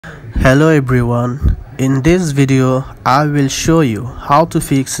Hello everyone, in this video I will show you how to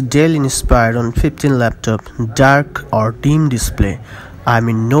fix Dell Inspiron 15 laptop dark or dim display,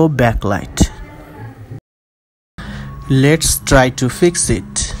 no backlight. Let's try to fix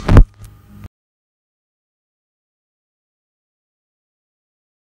it.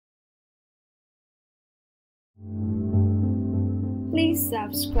 Please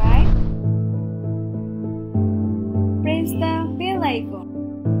subscribe. Press the bell icon.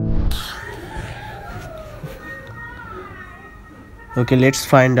 Okay, let's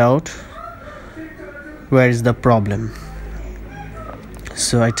find out where is the problem.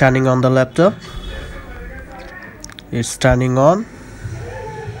 So I'm turning on the laptop. It's turning on.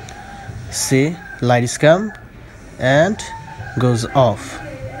 See, light is come and goes off.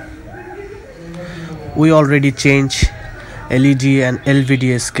 We already changed LED and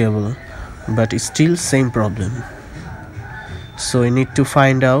LVDS cable, but it's still same problem. So we need to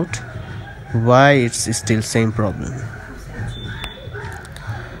find out why it's still same problem.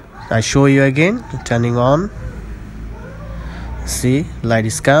 I show you again, turning on. See, light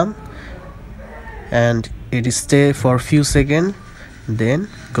is come and it stay for a few seconds, then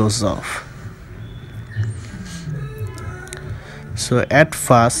goes off. So at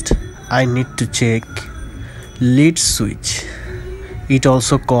first I need to check lead switch. It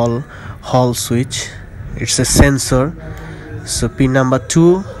also called hall switch. It's a sensor. So pin number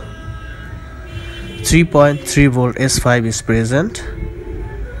 2, 3.3 volt S5 is present.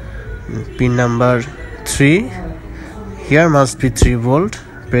 Pin number 3, here must be 3 volt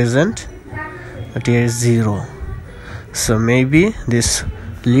present, but here is 0. So maybe this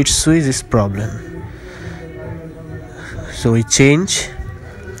lead switch is problem. So we change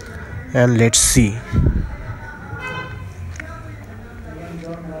and let's see.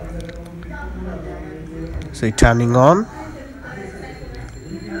 So turning on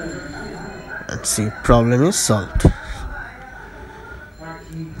and see, problem is solved.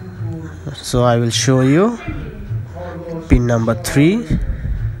 So I will show you pin number 3,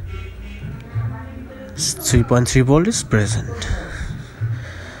 3.3 volt is present.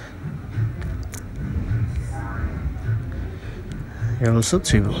 Here also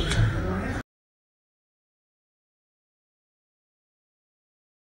 3 volt.